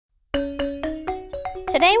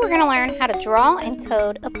Today we're going to learn how to draw and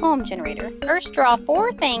code a poem generator. First, draw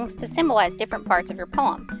 4 things to symbolize different parts of your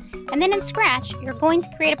poem. And then in Scratch, you're going to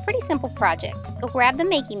create a pretty simple project. Go grab the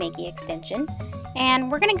Makey Makey extension,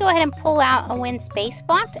 and we're going to go ahead and pull out a when space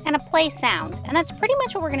blocked and a play sound. And that's pretty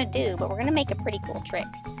much what we're going to do, but we're going to make a pretty cool trick.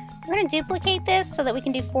 We're going to duplicate this so that we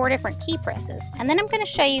can do 4 different key presses. And then I'm going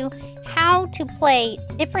to show you how to play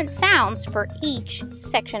different sounds for each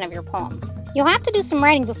section of your poem. You'll have to do some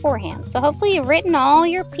writing beforehand, so hopefully you've written all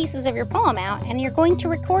your pieces of your poem out and you're going to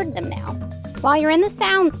record them now. While you're in the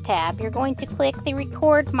Sounds tab, you're going to click the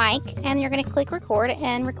Record Mic and you're going to click Record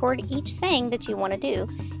and record each saying that you want to do.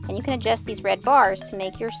 And you can adjust these red bars to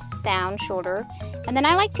make your sound shorter. And then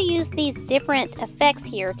I like to use these different effects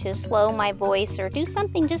here to slow my voice or do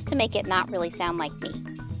something just to make it not really sound like me.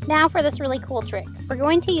 Now for this really cool trick. We're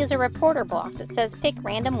going to use a reporter block that says pick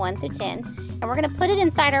random 1 through 10, and we're going to put it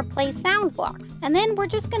inside our play sound blocks. And then we're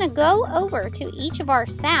just going to go over to each of our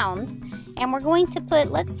sounds, and we're going to put,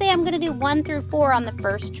 let's say I'm going to do 1 through 4 on the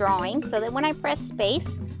first drawing, so that when I press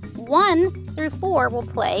space, 1 through 4 will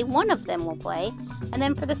play, one of them will play. And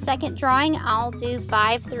then for the second drawing, I'll do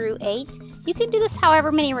 5 through 8. You can do this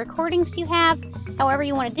however many recordings you have, however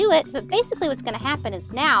you want to do it, but basically what's going to happen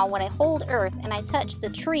is now when I hold Earth and I touch the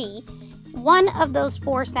tree, one of those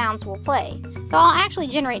 4 sounds will play. So I'll actually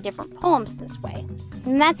generate different poems this way.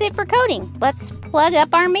 And that's it for coding. Let's plug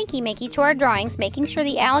up our Makey Makey to our drawings, making sure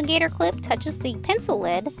the alligator clip touches the pencil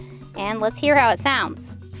lid, and let's hear how it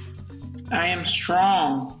sounds. I am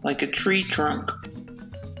strong like a tree trunk.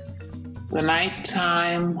 The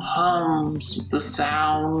nighttime hums with the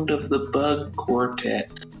sound of the bug quartet.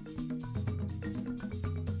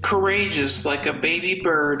 Courageous like a baby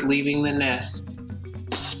bird leaving the nest.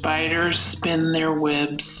 Spiders spin their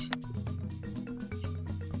webs.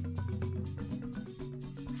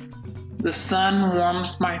 The sun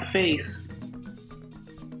warms my face.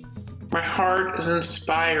 My heart is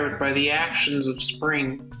inspired by the actions of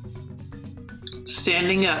spring.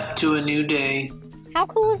 Standing up to a new day. How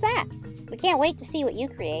cool is that? We can't wait to see what you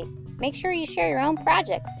create. Make sure you share your own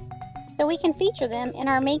projects so we can feature them in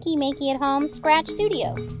our Makey Makey at Home Scratch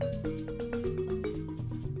Studio.